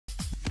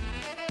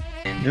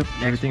And yep,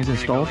 everything's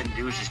installed. Go ahead and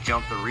do is just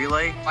jump the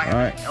relay. If I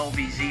have an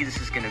LBZ, this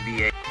is going to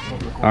be a...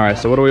 All right,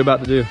 so what are we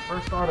about to do?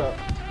 First startup.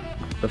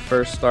 The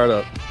first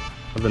startup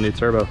of the new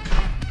turbo.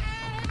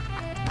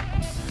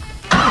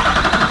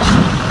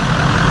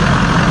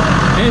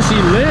 And she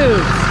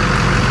lives.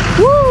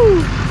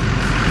 Woo!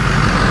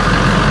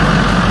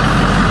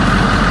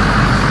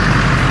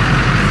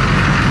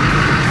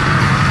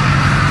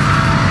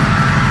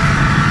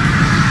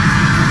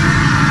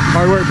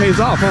 Hard work pays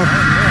off, huh? Yeah.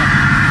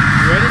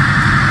 You ready?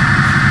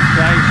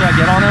 Should I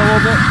get on there a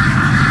little bit?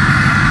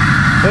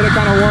 Let it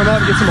kind of warm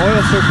up, get some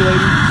oil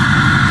circulating.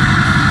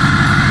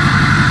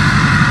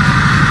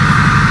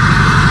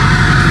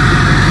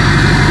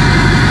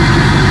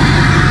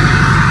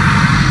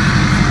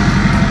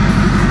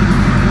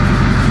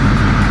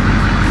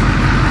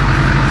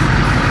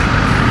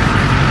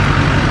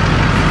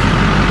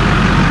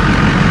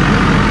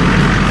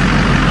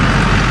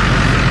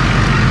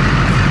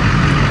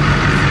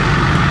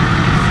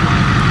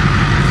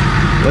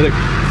 Let it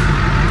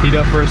heat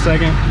up for a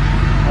second,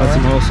 let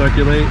some oil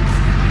circulate,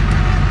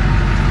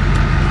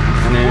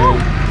 and then... Woo!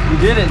 You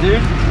did it,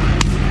 dude!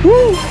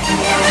 Woo!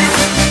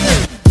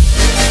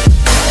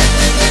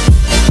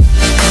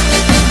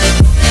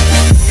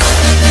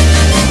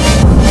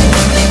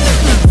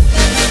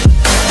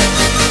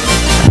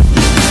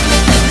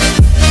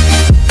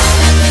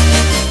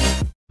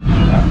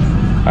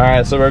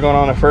 Alright, so we're going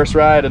on a first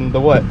ride in the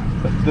what?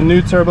 The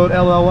new turboed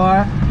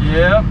LLY?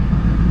 Yep.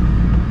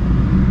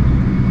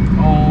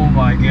 Oh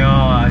my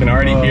god. I can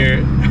already hear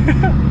it.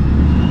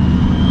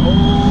 Oh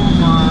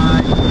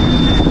my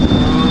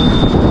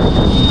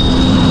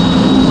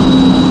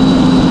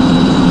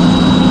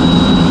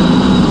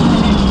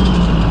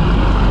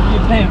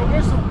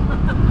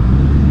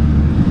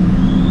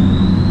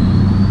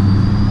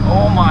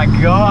Oh my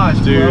gosh,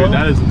 dude, bro.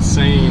 that is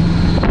insane.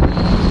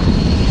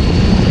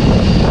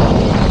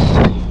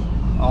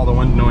 All the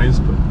wind noise,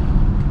 but...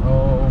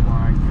 Oh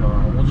my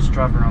god. We'll just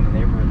drive around the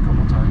neighborhood a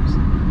couple times.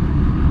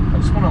 I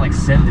just want to like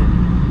send it.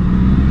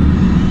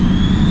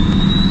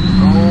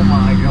 Oh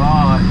my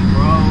gosh,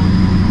 bro.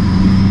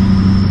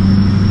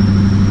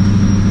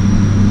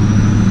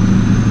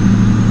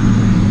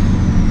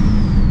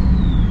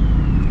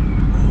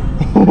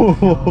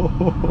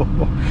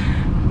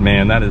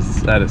 Man, that is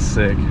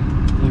sick.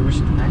 Dude,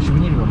 we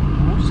need to go.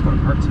 We'll just go to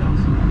Merck's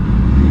house.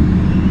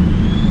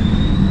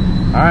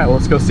 All right, well,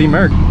 let's go see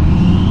Merck.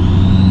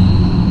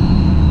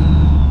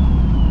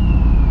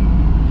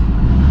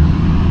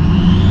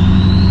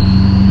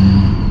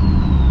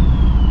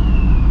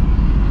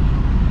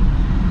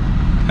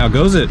 How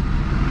goes it?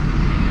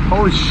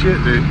 Holy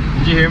shit, dude.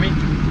 Did you hear me?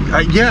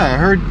 Yeah, I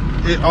heard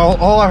it.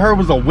 All I heard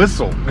was a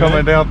whistle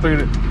coming down through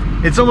the...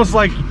 It's almost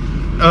like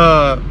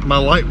my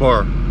light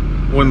bar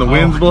when the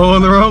wind's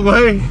blowing the wrong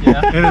way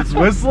and it's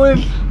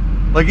whistling.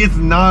 Like it's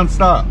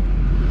non-stop.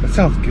 That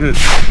sounds good.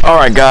 All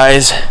right,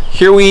 guys.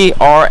 Here we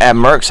are at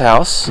Merck's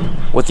house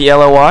with the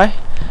LLY.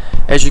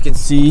 As you can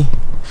see,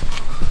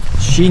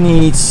 she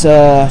needs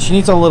a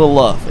little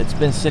love. It's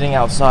been sitting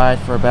outside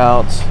for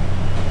about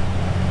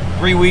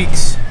 3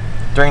 weeks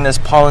during this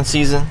pollen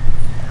season,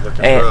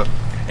 and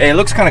it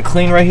looks kind of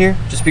clean right here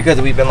just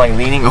because we've been like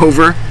leaning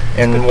over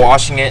and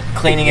washing it,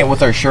 cleaning it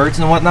with our shirts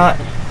and whatnot.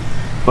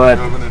 But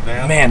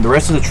man, the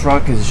rest of the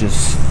truck is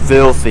just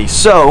filthy.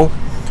 So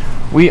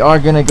we are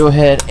gonna go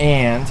ahead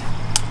and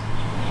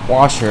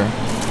wash her,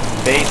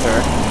 bathe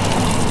her,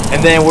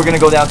 and then we're gonna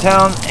go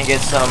downtown and get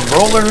some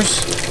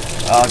rollers,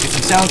 get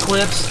some sound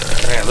clips.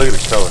 Man, look at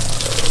the color.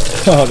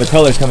 Oh, the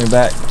color's coming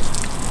back.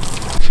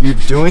 You're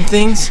doing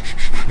things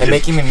and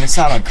making me miss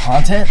out on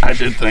content? I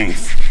did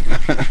things.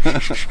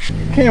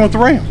 Came with the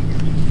Ram.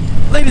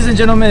 Ladies and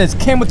gentlemen, it's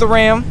Cam with the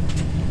Ram.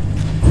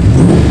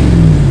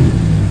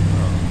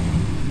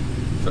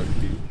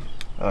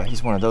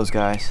 He's one of those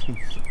guys.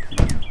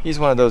 He's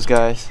one of those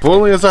guys.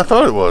 Foily as I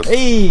thought it was.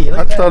 Hey,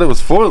 I thought it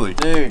was foily.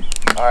 Dude,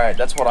 alright,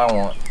 that's what I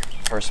want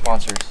for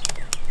sponsors.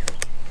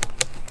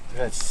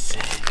 That's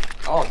sick.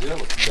 Oh, dude, that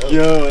looks dope.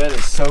 Yo, that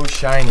is so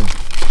shiny.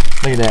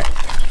 Look at that.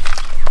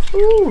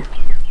 Ooh.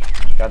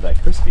 Got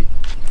that crispy.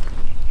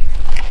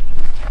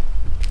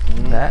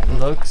 That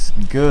looks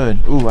good.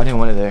 Ooh, I didn't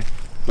want it there.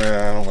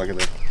 Yeah, I don't like it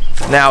there.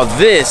 Now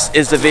this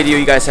is the video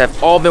you guys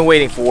have all been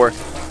waiting for.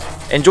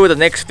 Enjoy the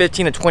next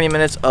 15 to 20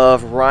 minutes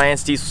of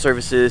Ryan's Diesel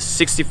Services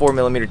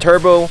 64mm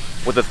turbo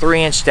with a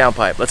 3-inch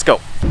downpipe. Let's go.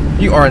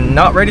 You are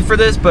not ready for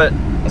this, but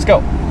let's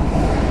go.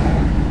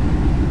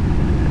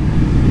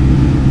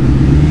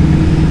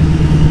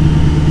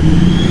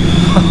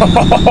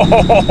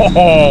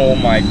 Oh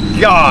my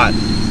God.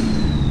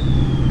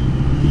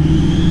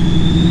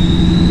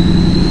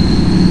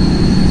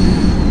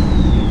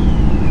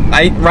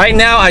 Right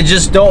now, I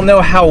just don't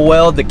know how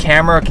well the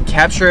camera can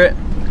capture it.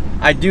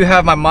 I do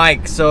have my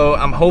mic, so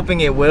I'm hoping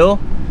it will,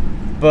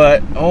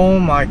 but oh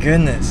my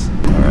goodness.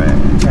 All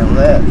right, turn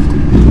left.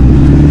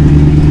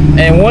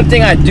 And one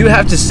thing I do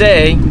have to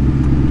say,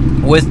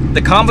 with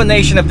the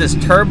combination of this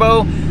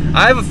turbo,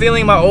 I have a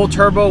feeling my old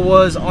turbo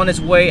was on its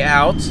way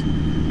out,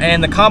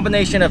 and the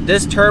combination of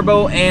this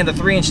turbo and the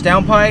 3-inch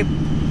downpipe,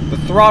 The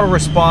throttle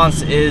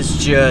response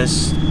is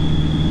just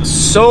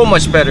so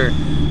much better.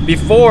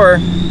 Before,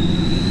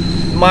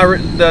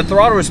 the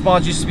throttle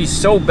response used to be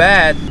so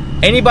bad,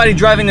 anybody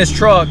driving this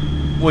truck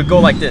would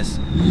go like this.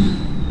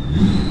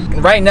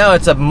 Right now,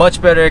 it's a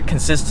much better,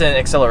 consistent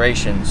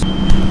acceleration.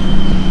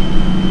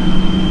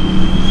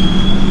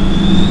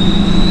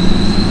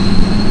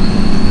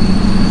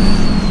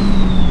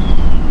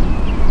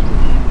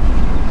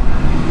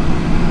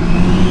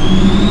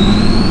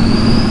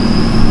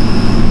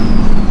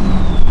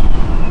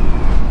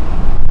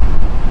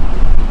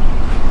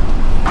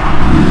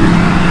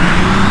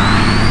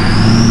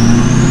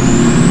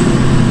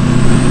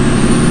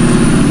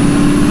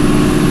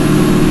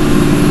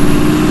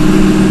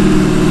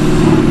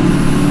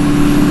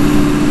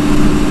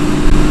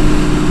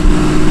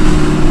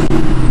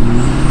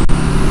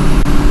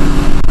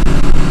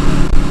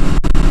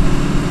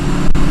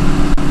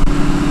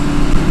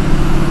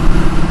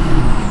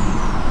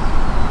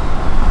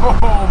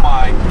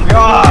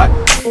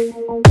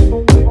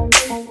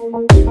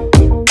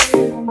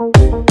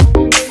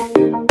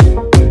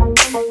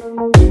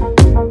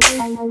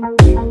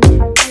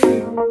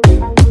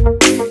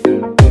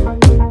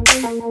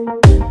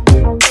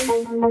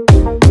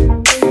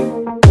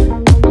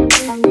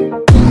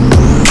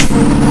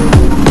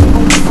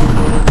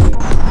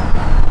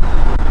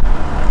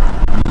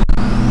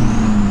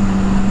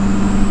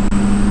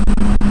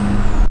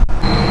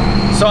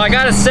 So I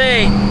gotta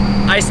say,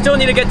 I still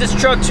need to get this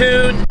truck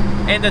tuned,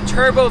 and the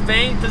turbo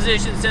vane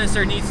position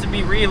sensor needs to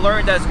be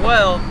relearned as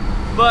well.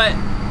 But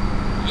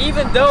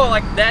even though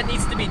like that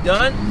needs to be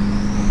done,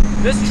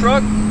 this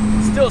truck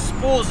still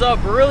spools up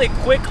really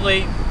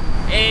quickly,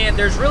 and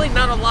there's really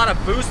not a lot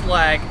of boost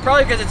lag.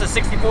 Probably because it's a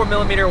 64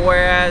 millimeter,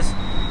 whereas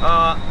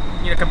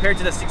you know, compared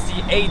to the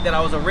 68 that I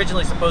was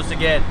originally supposed to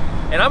get.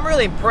 And I'm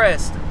really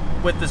impressed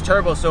with this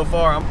turbo so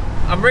far.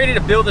 I'm ready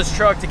to build this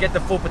truck to get the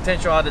full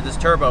potential out of this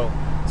turbo.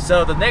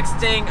 So the next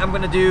thing I'm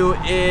gonna do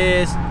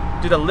is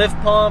do the lift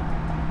pump,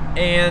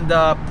 and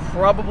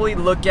probably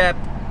look at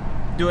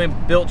doing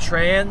built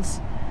trans,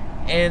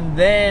 and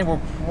then we're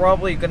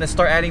probably gonna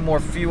start adding more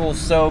fuel,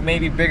 so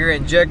maybe bigger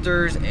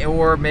injectors,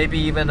 or maybe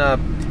even a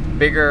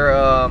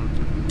bigger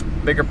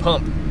bigger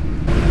pump.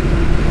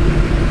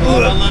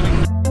 Oh, I love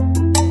it.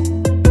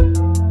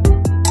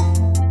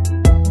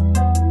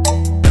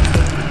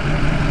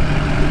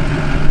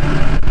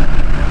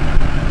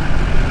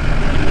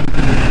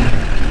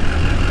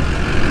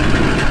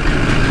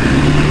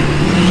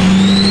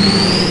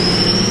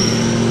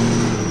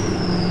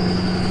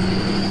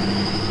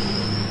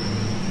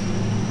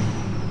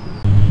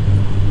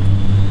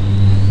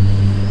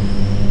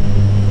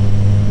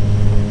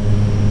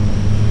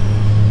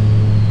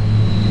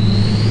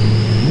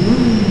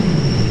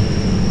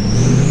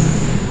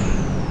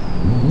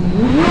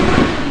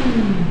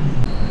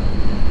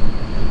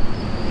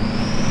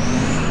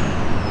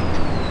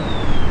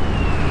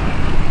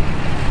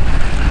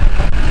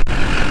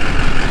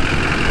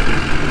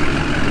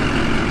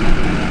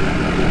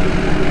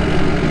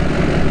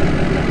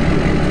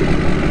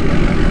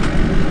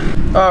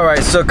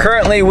 Alright, so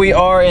currently we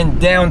are in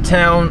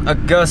downtown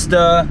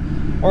Augusta.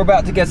 We're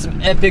about to get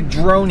some epic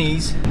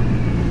dronies.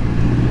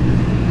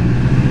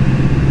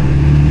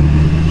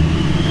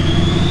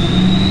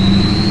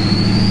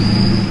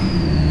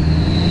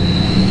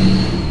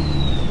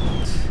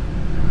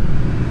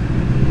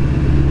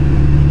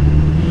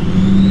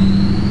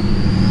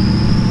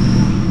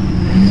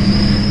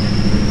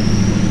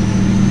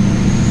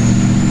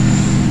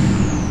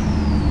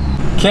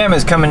 Cam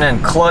is coming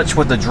in clutch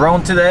with the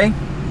drone today.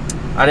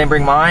 I didn't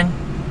bring mine,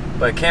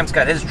 but Cam's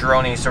got his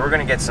dronies, so we're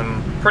gonna get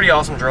some pretty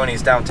awesome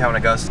dronies downtown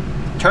Augusta.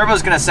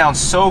 Turbo's gonna sound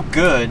so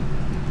good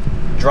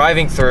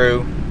driving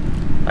through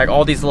like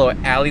all these little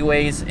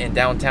alleyways in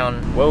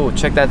downtown. Whoa,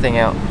 check that thing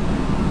out.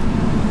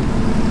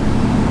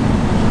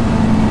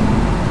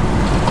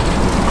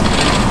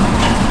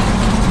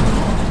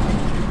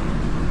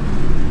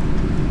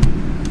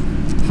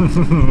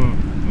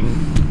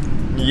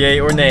 Yay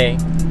or nay?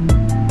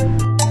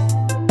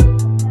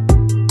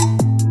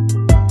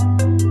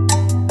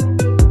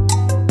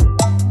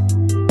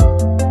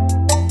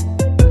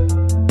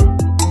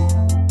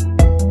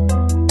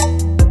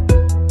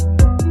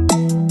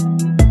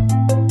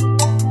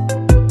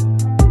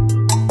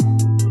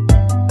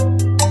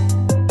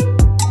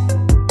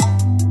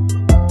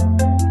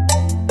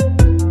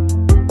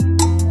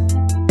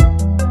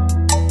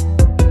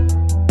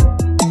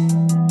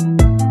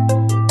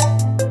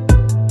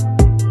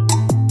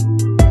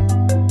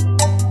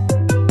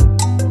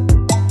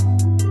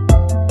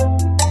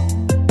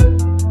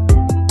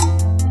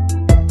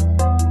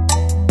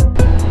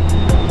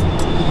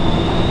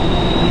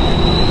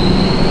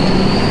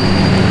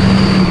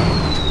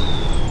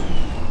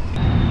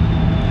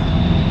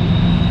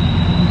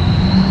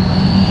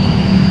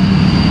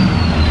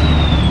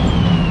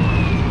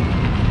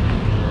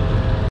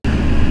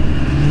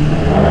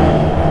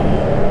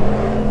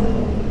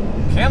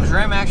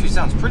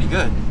 Sounds pretty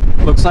good.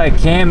 Looks like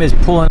Cam is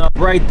pulling up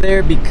right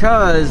there,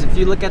 because if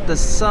you look at the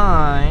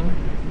sign,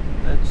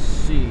 let's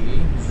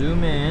see,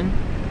 zoom in,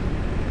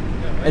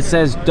 It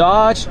says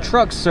Dodge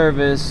Truck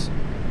Service.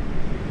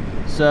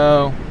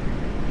 So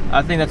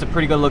I think that's a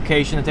pretty good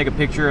location to take a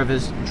picture of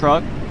his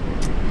truck.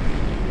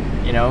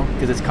 You know,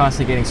 because it's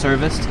constantly getting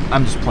serviced.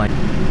 I'm just playing.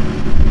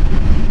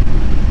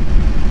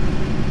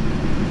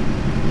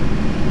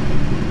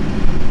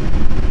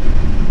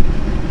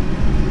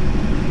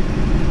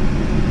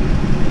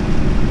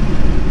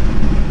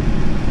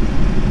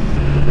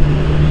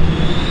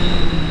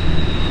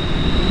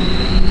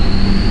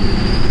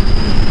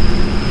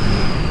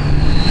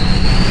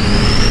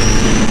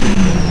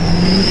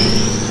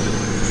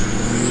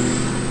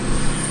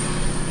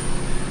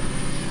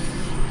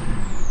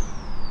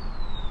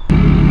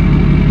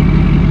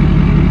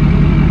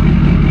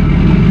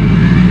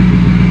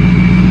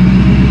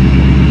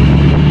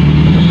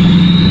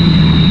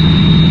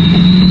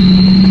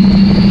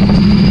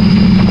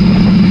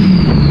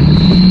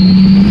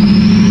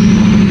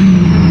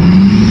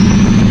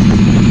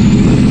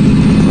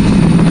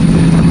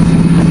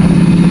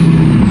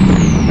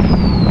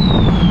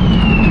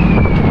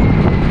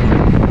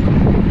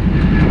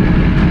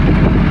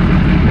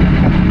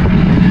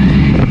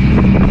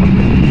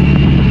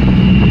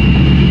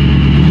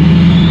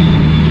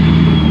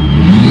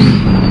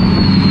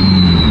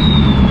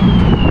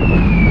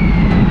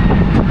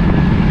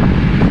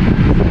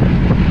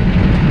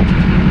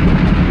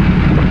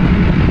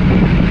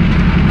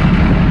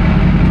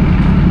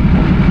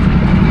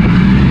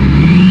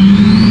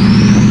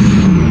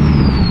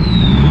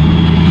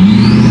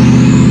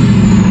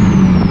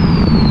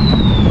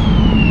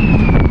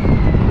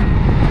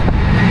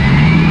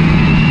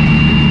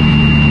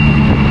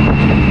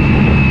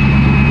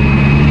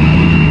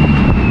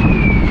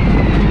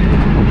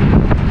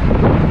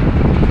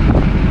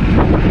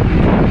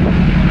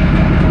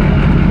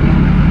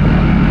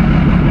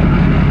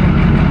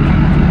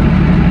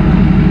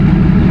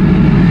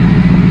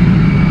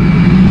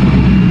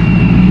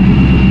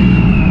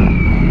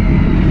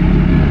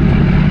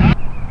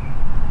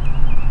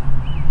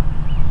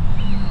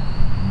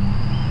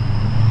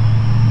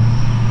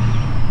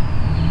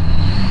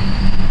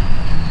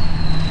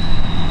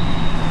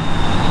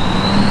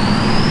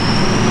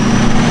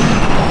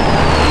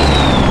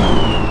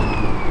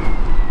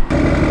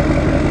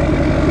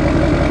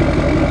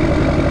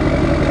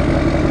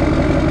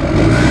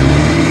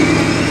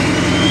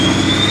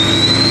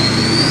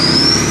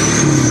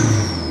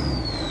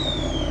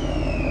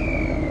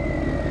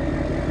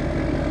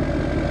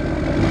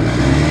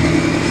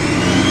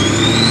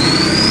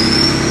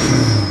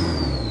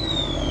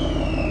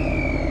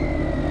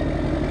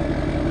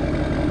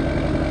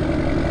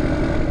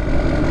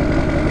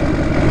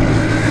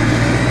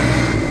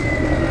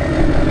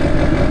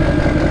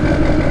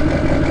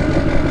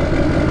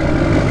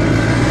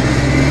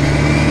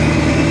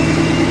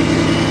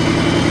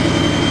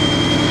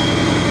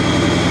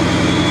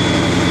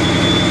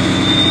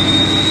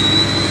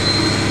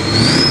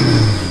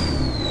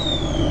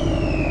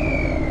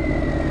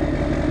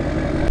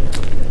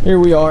 Here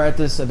we are at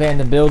this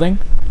abandoned building.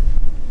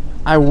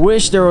 I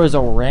wish there was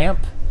a ramp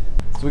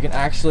so we can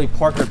actually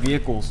park our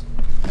vehicles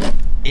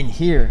in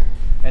here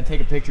and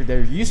take a picture.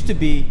 There used to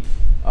be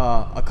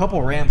a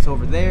couple ramps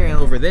over there and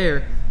over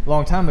there a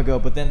long time ago,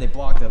 but then they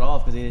blocked it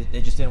off because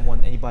they just didn't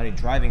want anybody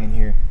driving in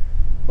here.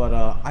 But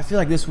I feel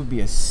like this would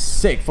be a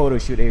sick photo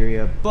shoot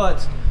area.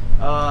 But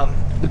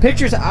the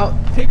pictures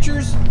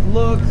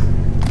look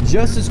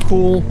just as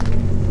cool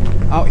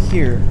out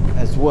here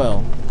as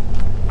well.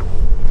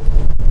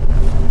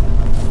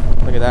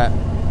 Look at that.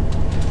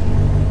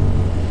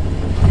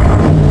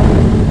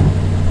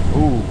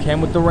 Ooh, came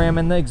with the ram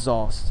and the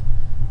exhaust.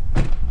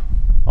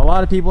 A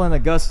lot of people in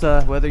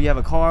Augusta, whether you have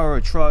a car or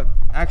a truck,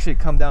 actually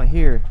come down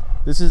here.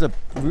 This is a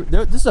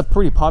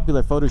pretty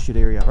popular photo shoot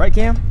area, right,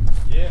 Cam?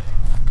 Yeah.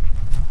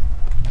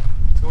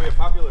 It's gonna be a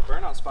popular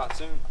burnout spot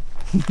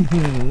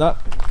soon. Not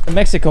in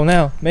Mexico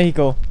now,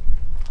 Mexico.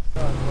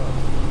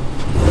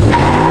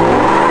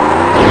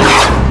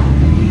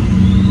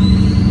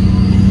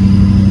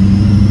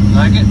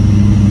 Like it?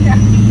 Yeah.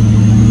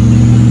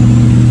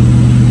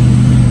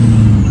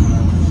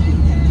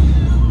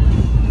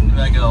 You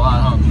like it a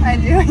lot, huh? I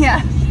do,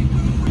 yeah.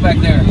 Back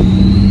there.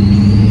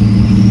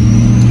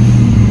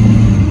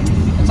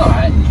 It's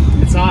alright.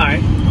 It's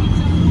alright.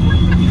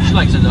 She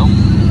likes it though.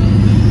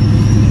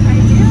 I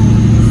do.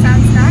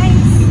 Sounds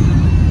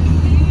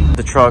nice.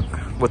 The truck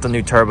with the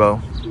new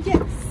turbo.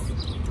 Yes.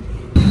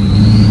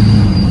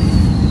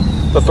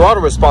 The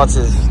throttle response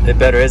is a bit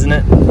better, isn't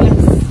it? Yes.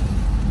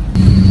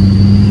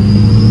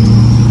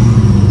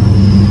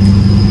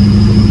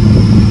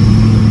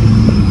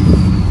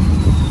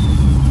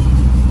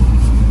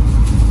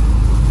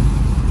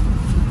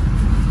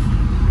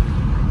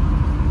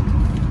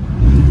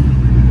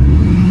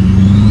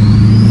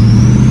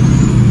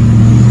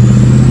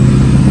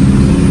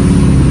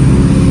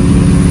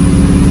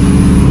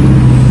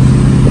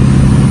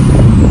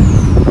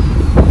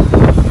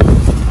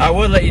 I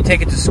would let you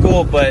take it to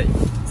school, but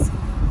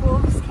School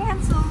was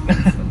canceled.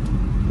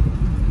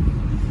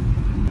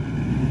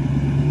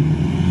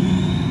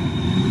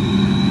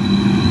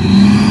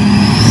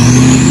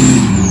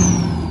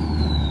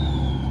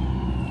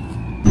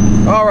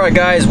 Alright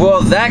guys,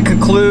 well that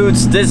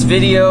concludes this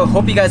video.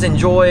 Hope you guys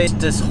enjoyed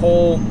this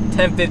whole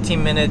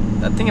 10-15 minute,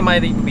 I think it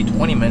might even be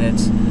 20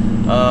 minutes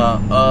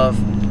of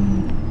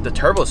the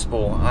turbo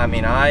spool. I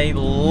mean, I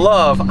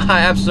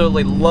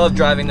absolutely love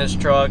driving this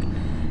truck,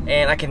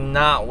 and I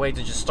cannot wait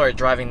to just start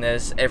driving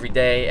this every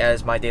day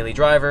as my daily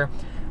driver,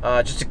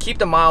 just to keep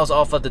the miles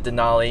off of the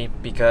Denali,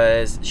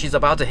 because she's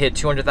about to hit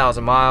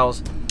 200,000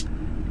 miles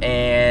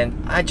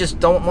and I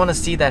just don't want to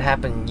see that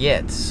happen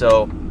yet.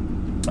 So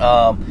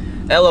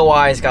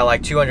LLY's got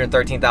like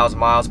 213,000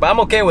 miles, but I'm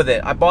okay with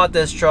it. I bought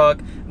this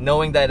truck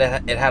knowing that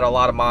it had a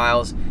lot of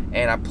miles,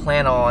 and I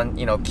plan on,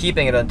 you know,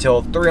 keeping it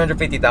until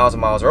 350,000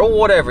 miles or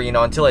whatever, you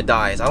know, until it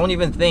dies. I don't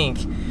even think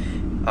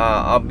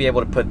I'll be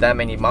able to put that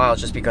many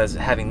miles, just because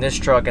having this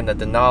truck and the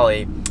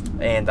Denali,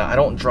 and I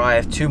don't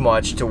drive too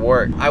much to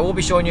work. I will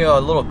be showing you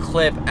a little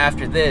clip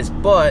after this,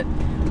 but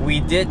we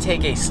did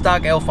take a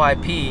stock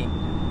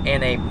L5P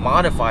and a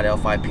modified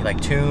L5P,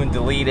 like tuned,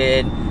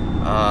 deleted,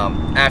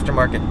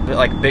 aftermarket,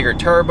 like bigger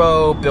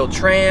turbo, built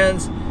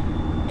trans,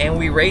 and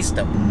we raced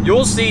them.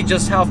 You'll see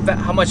just how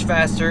much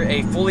faster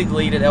a fully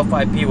deleted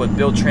L5P with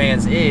built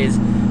trans is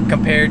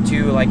compared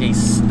to like a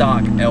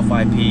stock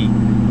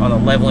L5P on a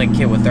leveling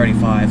kit with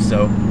 35.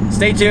 So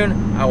stay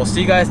tuned. I will see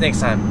you guys next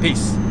time.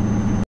 Peace.